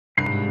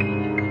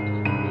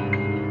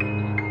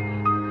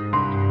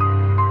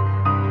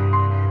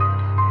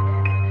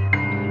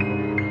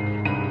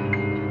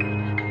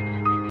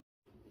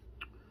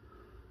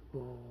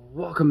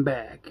welcome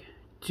back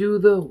to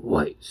the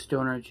White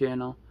Stoner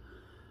channel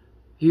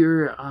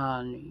here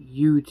on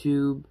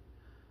YouTube.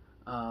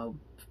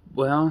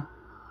 Well,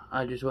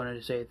 I just wanted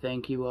to say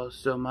thank you all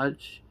so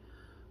much.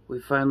 We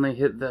finally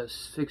hit the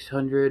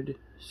 600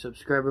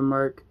 subscriber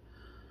mark.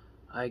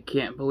 I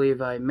can't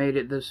believe I made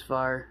it this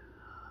far.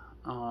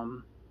 I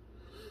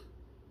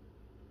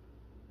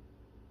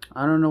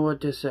don't know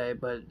what to say,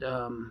 but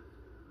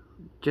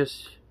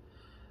just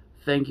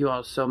thank you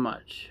all so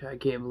much. I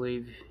can't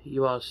believe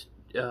you all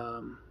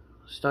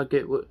stuck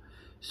it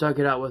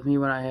out with me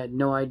when I had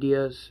no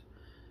ideas,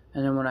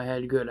 and then when I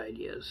had good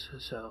ideas.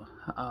 So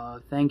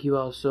thank you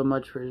all so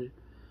much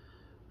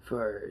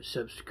for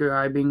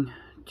subscribing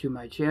to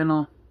my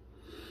channel.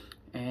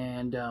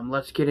 And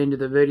let's get into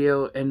the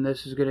video. And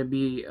this is going to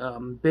be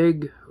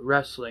big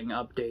wrestling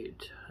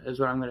update is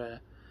what I'm going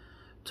to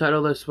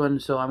title this one.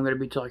 So I'm going to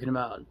be talking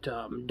about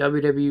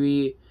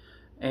WWE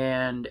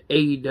and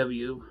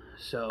AEW.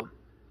 So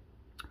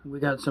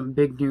we got some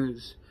big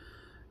news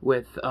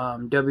with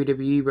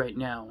WWE right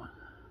now.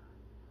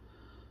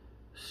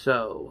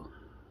 So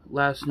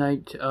last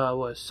night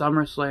was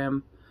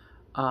SummerSlam.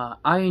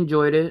 I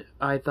enjoyed it.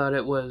 I thought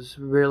it was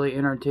really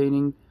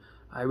entertaining.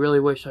 I really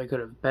wish I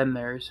could have been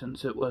there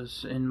since it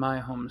was in my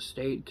home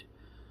state.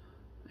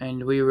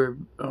 And we were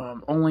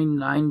only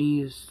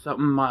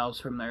 90-something miles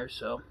from there,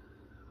 so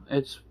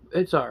it's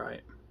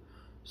alright.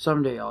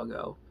 Someday I'll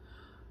go.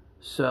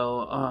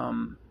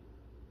 So,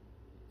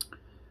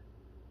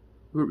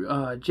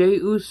 Jey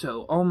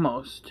Uso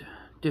almost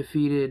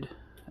defeated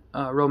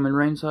Roman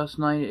Reigns last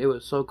night. It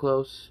was so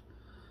close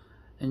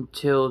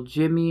until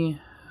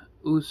Jimmy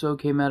Uso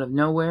came out of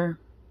nowhere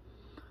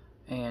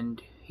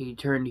and he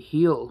turned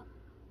heel.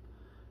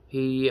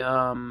 He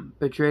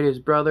betrayed his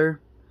brother,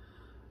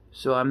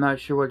 so I'm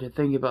not sure what to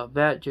think about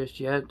that just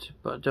yet,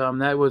 but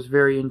that was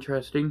very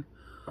interesting.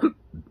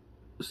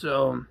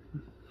 So,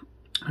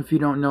 if you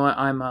don't know it,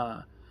 I'm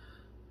a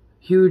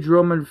huge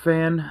Roman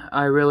fan.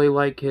 I really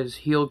like his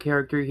heel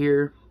character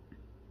here,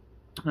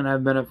 and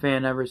I've been a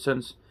fan ever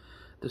since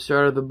the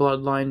start of the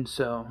Bloodline,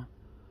 so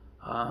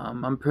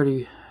I'm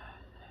pretty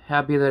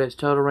happy that his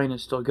title reign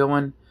is still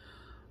going.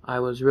 I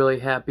was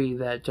really happy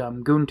that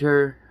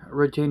Gunther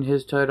retained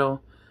his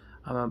title.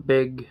 I'm a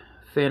big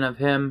fan of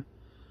him.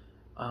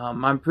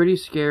 I'm pretty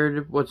scared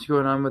of what's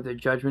going on with the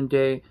Judgment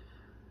Day.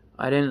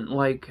 I didn't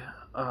like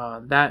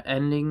that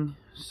ending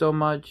so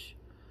much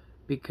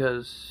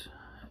because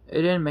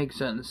it didn't make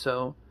sense.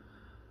 So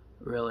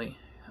really,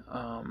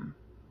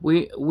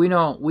 we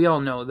all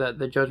know that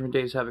the Judgment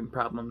Day is having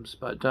problems,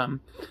 but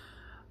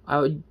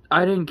I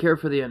didn't care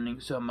for the ending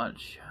so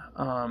much.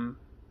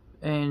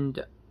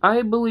 And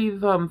I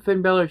believe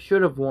Finn Balor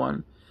should have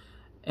won,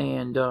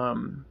 and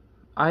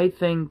I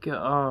think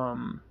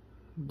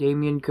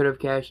Damian could have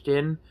cashed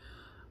in,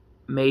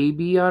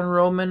 maybe on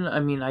Roman.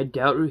 I mean, I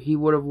doubt he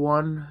would have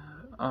won,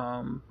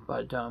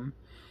 but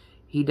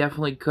he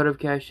definitely could have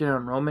cashed in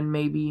on Roman,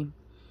 maybe,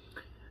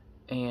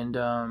 and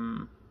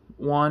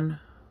won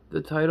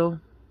the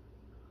title.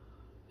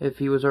 If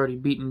he was already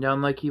beaten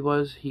down like he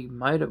was, he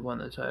might have won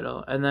the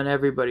title, and then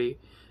everybody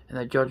in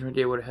the Judgment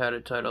Day would have had a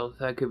title.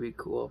 That could be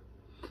cool.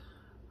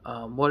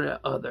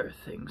 What other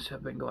things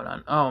have been going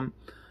on?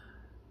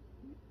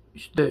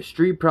 The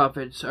Street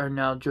Profits are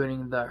now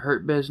joining the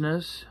Hurt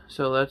Business,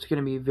 so that's going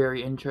to be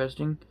very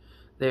interesting.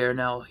 They are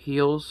now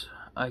heels.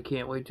 I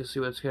can't wait to see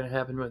what's going to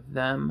happen with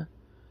them.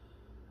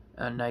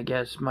 And I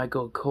guess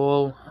Michael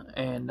Cole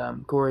and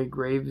Corey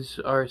Graves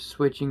are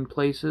switching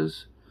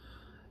places.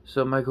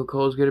 So Michael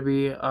Cole is going to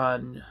be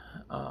on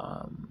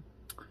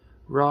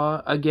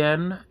Raw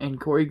again,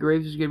 and Corey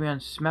Graves is going to be on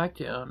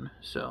SmackDown.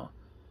 So,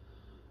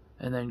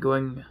 and then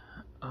going,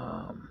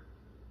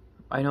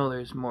 I know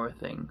there's more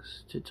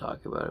things to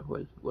talk about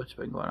with what's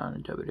been going on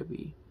in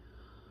WWE.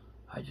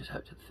 I just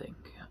have to think.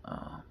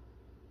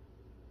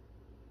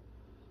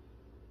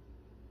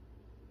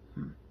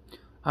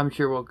 I'm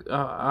sure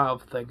I'll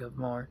think of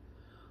more.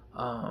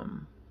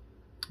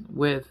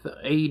 With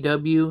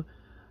AEW,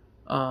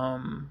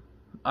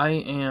 I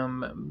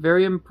am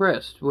very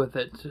impressed with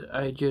it.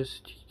 I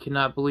just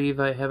cannot believe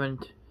I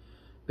haven't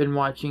been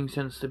watching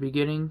since the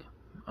beginning.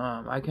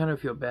 I kind of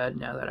feel bad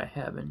now that I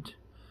haven't.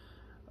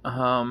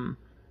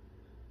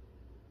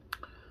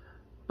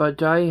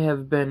 But I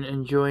have been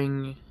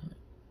enjoying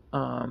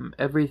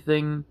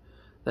everything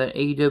that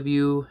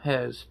AEW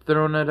has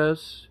thrown at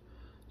us.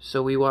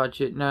 So we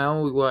watch it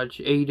now. We watch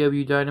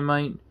AEW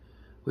Dynamite.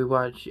 We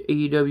watch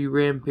AEW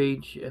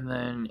Rampage. And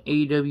then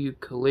AEW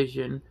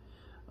Collision.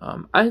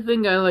 I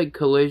think I like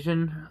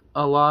Collision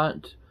a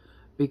lot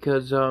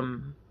because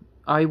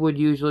I would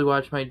usually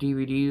watch my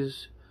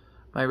DVDs,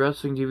 my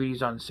wrestling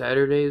DVDs on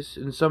Saturdays,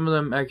 and some of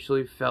them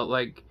actually felt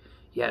like,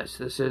 yes,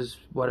 this is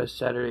what a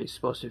Saturday is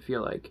supposed to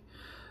feel like.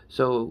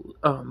 So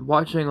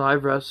watching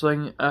live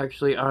wrestling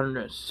actually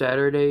on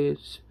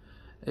Saturdays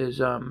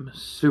is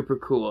super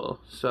cool.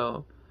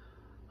 So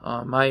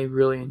I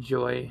really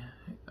enjoy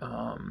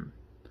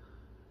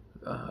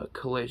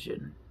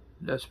Collision.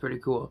 That's pretty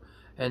cool.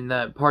 And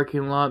that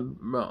parking lot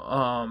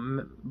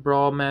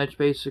brawl match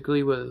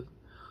basically with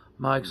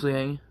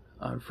Moxley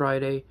on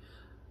Friday.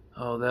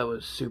 Oh, that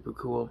was super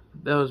cool.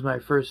 That was my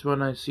first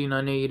one I seen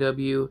on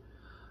AEW.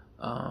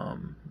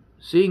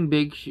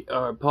 Seeing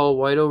Paul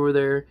White over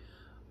there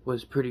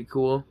was pretty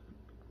cool.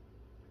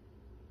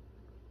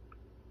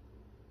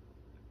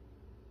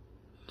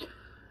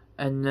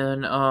 And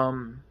then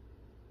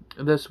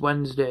this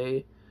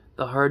Wednesday,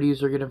 the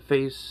Hardys are gonna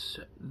face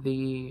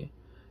the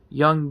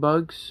Young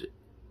Bucks,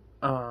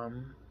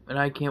 and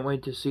I can't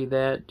wait to see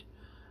that.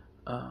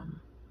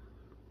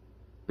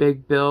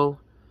 Big Bill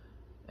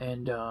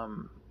and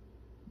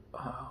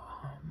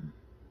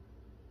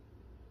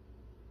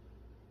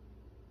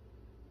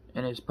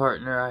his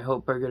partner, I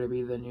hope, are gonna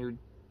be the new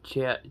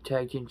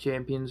tag team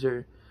champions,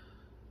 or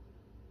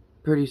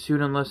pretty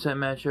soon, unless that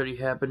match already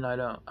happened. I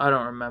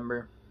don't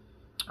remember.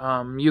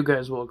 You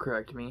guys will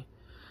correct me.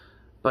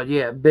 But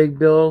yeah, Big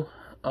Bill,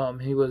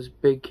 he was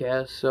Big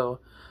Cass, so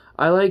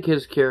I like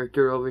his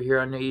character over here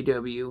on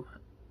AEW.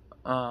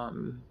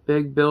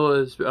 Big Bill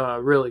is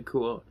really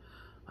cool.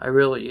 I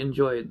really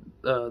enjoyed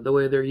the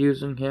way they're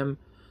using him.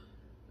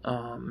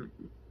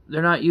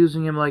 They're not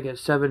using him like a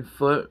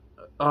 7-foot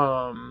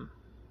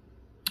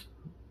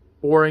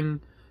boring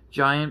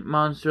giant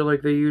monster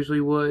like they usually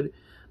would.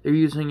 They're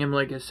using him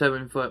like a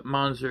 7-foot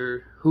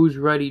monster who's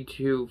ready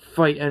to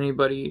fight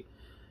anybody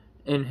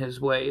in his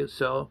way.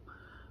 So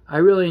I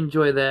really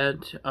enjoy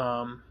that.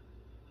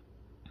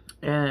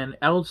 And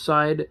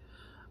outside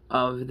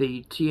of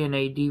the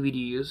TNA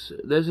DVDs,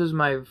 this is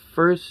my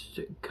first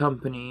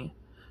company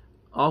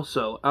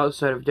also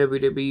outside of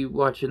WWE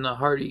watching the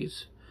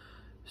Hardys.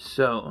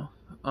 So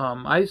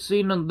I've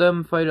seen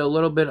them fight a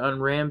little bit on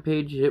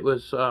Rampage. It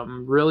was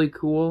really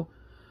cool.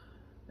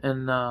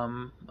 And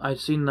I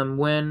seen them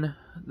win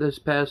this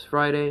past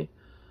Friday,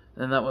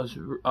 and that was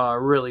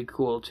really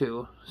cool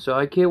too. So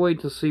I can't wait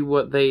to see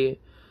what they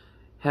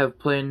have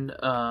planned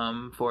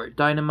for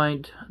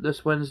Dynamite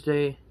this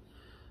Wednesday.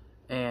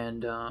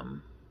 And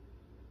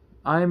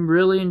I'm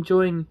really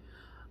enjoying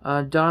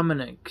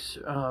Dominic's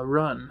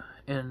run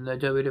in the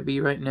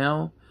WWE right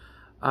now.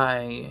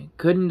 I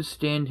couldn't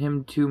stand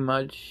him too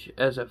much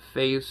as a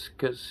face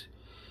because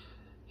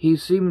he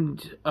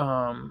seemed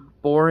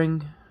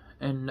boring,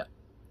 and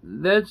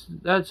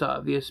that's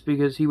obvious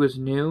because he was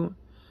new.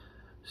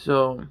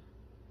 So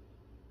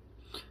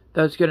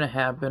that's gonna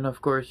happen.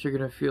 Of course, you're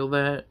gonna feel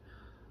that.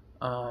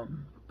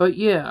 But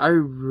yeah, I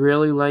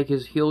really like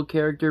his heel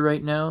character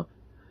right now,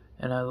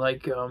 and I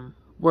like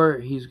where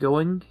he's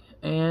going,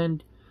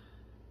 and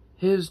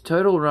his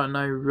title run.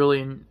 I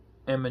really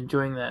am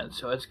enjoying that.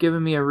 So it's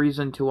given me a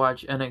reason to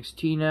watch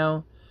NXT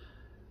now.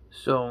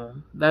 So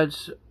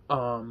that's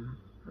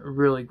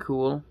really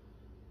cool.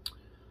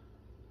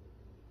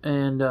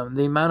 And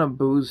the amount of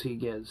boos he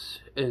gets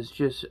is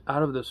just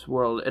out of this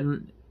world,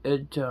 and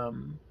it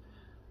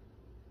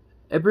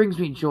brings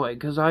me joy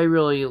because I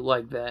really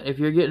like that. If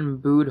you're getting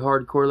booed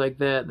hardcore like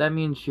that, that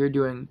means you're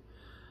doing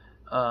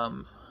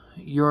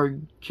your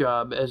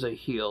job as a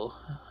heel,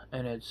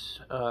 and it's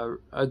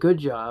a good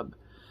job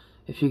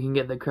if you can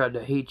get the crowd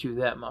to hate you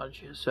that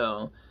much.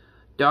 So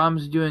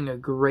Dom's doing a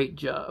great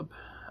job,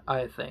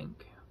 I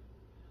think.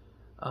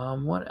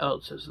 What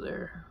else is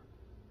there?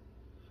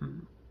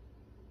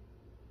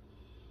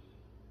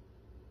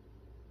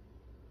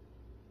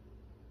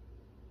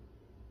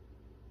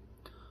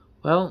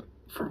 Well,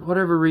 for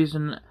whatever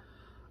reason,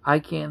 I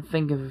can't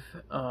think of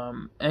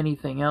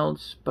anything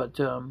else, but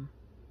the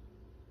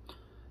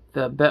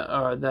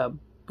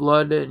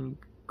blood and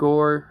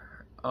gore,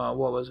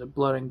 what was it,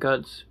 blood and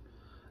guts,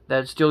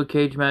 that steel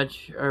cage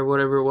match or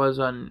whatever it was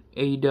on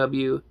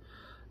AEW.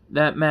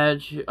 That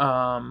match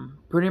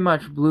pretty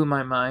much blew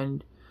my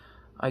mind.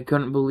 I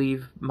couldn't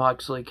believe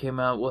Moxley came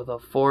out with a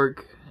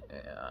fork.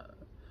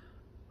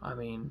 I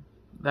mean,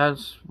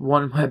 that's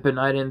one weapon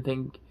I didn't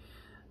think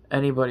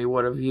anybody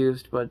would have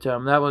used, but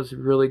that was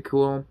really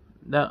cool.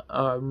 That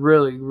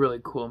really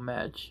cool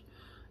match.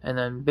 And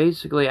then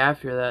basically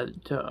after that,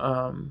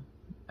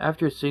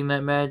 after seeing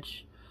that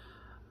match,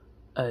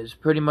 is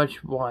pretty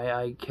much why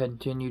I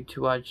continued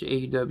to watch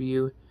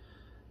AEW.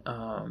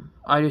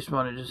 I just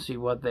wanted to see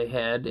what they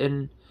had,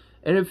 and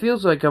it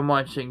feels like I'm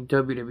watching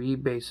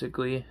WWE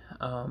basically.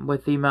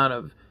 With the amount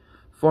of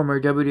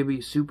former WWE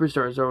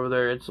superstars over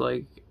there, it's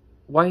like,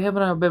 why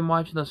haven't I been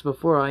watching this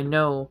before? I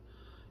know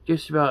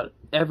just about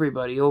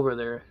everybody over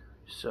there.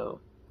 So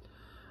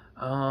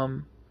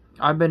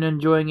I've been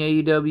enjoying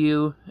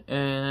AEW,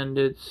 and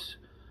it's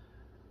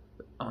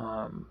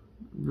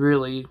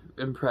really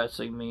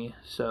impressing me.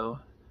 So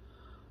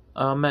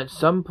at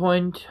some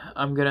point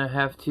I'm gonna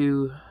have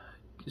to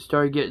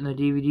start getting the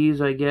DVDs,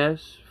 I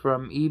guess,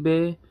 from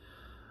eBay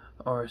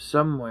or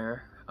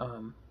somewhere,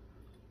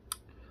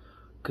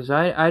 because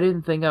I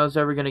didn't think I was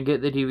ever gonna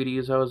get the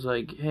DVDs. I was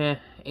like,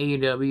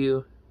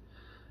 AEW,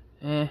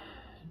 it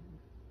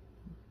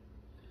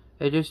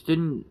just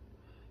didn't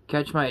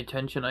catch my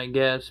attention, I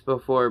guess,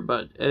 before,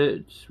 but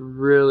it's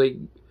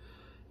really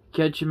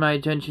catching my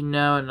attention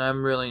now, and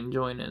I'm really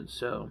enjoying it.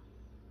 So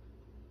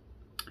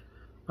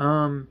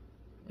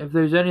if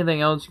there's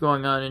anything else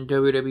going on in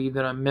WWE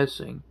that I'm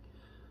missing,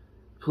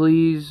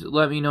 please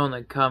let me know in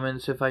the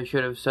comments if I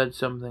should have said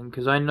something,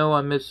 because I know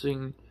I'm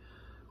missing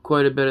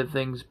quite a bit of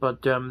things,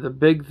 but the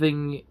big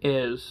thing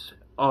is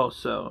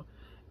also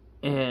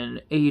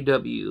in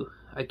AEW.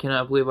 I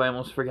cannot believe I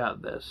almost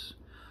forgot this.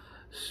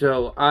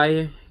 So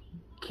I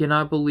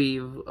cannot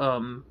believe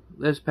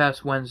this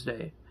past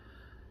Wednesday,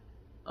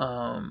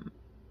 I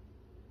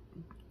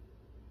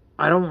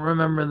don't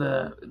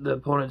remember the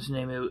opponent's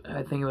name.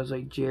 I think it was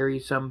like Jerry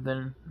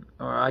something,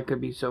 or I could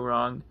be so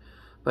wrong,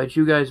 but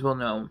you guys will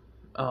know.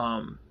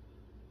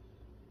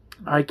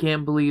 I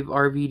can't believe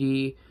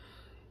RVD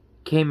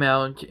came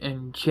out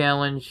and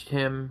challenged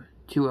him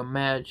to a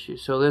match.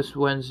 So this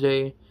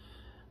Wednesday,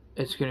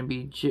 it's going to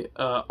be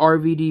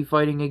RVD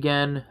fighting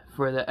again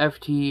for the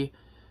FTW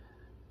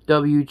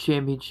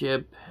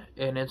Championship,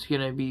 and it's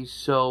going to be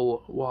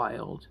so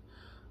wild.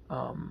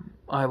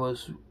 I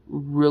was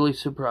really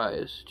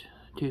surprised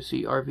to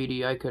see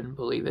RVD. I couldn't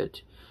believe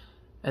it.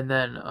 And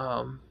then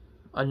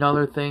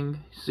another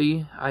thing,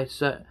 see, I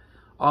said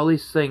all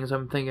these things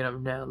I'm thinking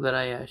of now that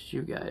I asked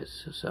you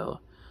guys. So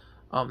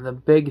the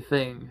big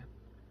thing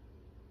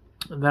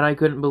that I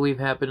couldn't believe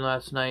happened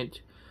last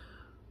night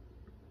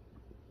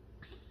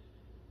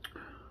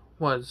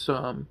was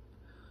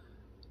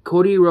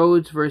Cody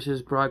Rhodes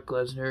versus Brock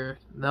Lesnar.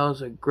 That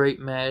was a great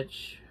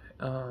match.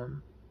 I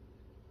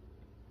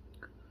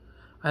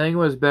think it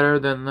was better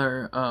than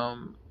their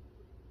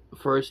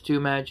first two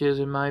matches,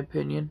 in my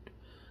opinion.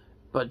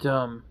 But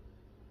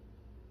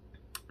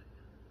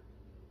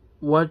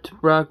what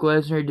Brock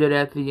Lesnar did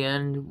at the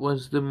end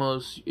was the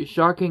most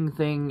shocking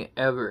thing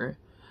ever.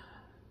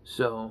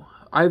 So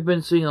I've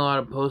been seeing a lot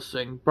of posts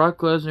saying Brock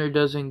Lesnar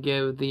doesn't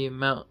get the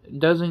amount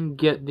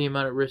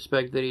of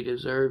respect that he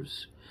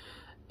deserves.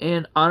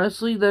 And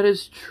honestly, that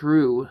is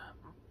true.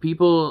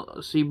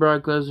 People see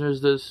Brock Lesnar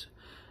as this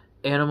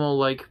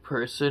animal-like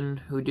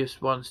person who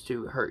just wants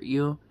to hurt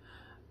you.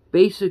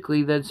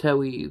 Basically, that's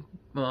how he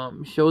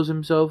shows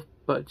himself.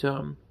 But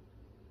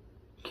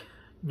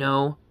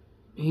no,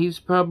 he's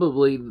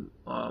probably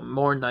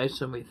more nice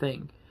than we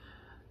think.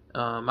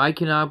 I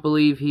cannot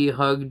believe he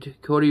hugged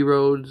Cody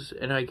Rhodes,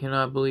 and I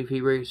cannot believe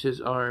he raised his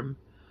arm.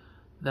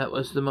 That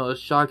was the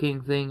most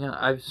shocking thing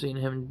I've seen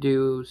him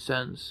do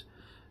since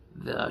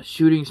the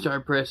Shooting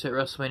Star Press at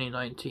WrestleMania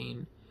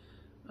 19.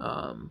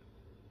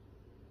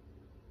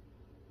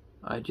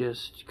 I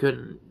just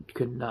could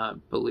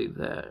not believe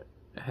that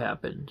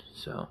happened.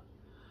 So,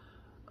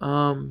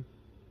 and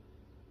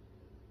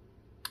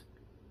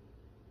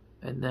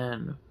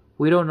then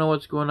we don't know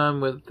what's going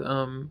on with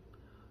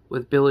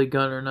Billy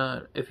Gunn or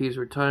not, if he's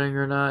retiring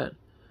or not.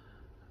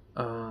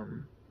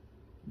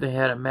 They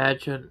had a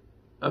match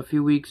a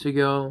few weeks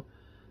ago,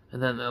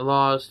 and then they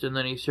lost, and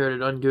then he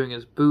started undoing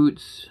his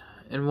boots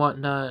and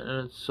whatnot,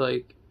 and it's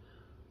like,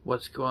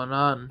 what's going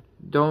on?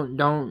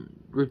 Don't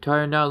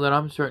retire now that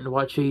I'm starting to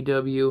watch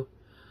AEW.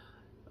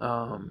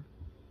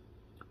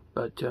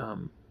 But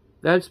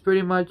that's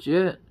pretty much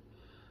it.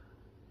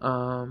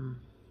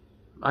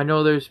 I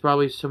know there's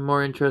probably some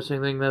more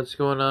interesting thing that's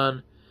going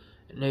on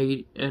in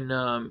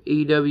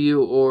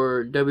AEW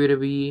or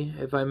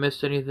WWE. If I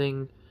missed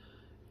anything,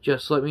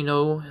 just let me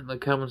know in the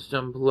comments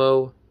down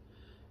below.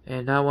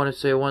 And I want to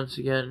say once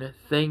again,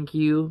 thank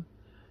you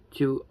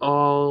to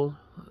all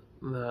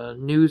the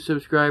new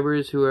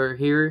subscribers who are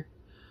here,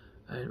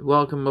 and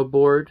welcome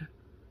aboard.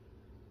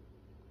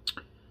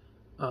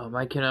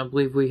 I cannot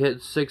believe we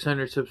hit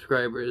 600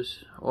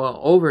 subscribers. Well,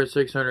 over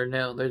 600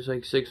 now. There's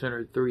like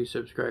 603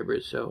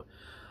 subscribers, so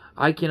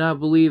I cannot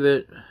believe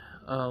it.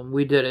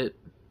 We did it.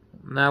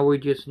 Now we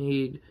just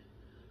need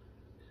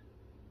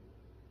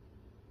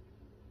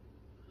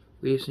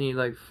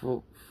like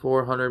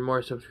 400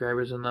 more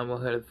subscribers, and then we'll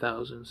hit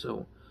 1,000.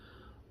 So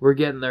we're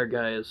getting there,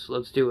 guys.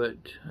 Let's do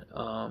it.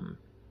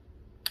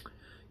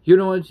 You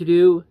know what to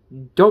do.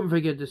 Don't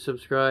forget to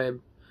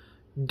subscribe.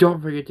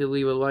 Don't forget to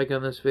leave a like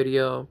on this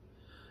video.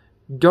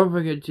 Don't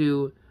forget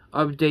to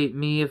update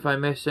me if I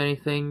missed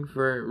anything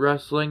for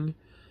wrestling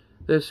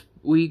this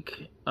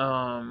week.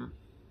 And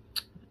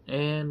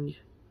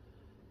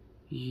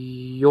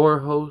your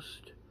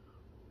host,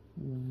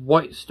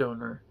 White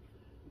Stoner,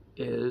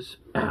 is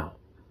out.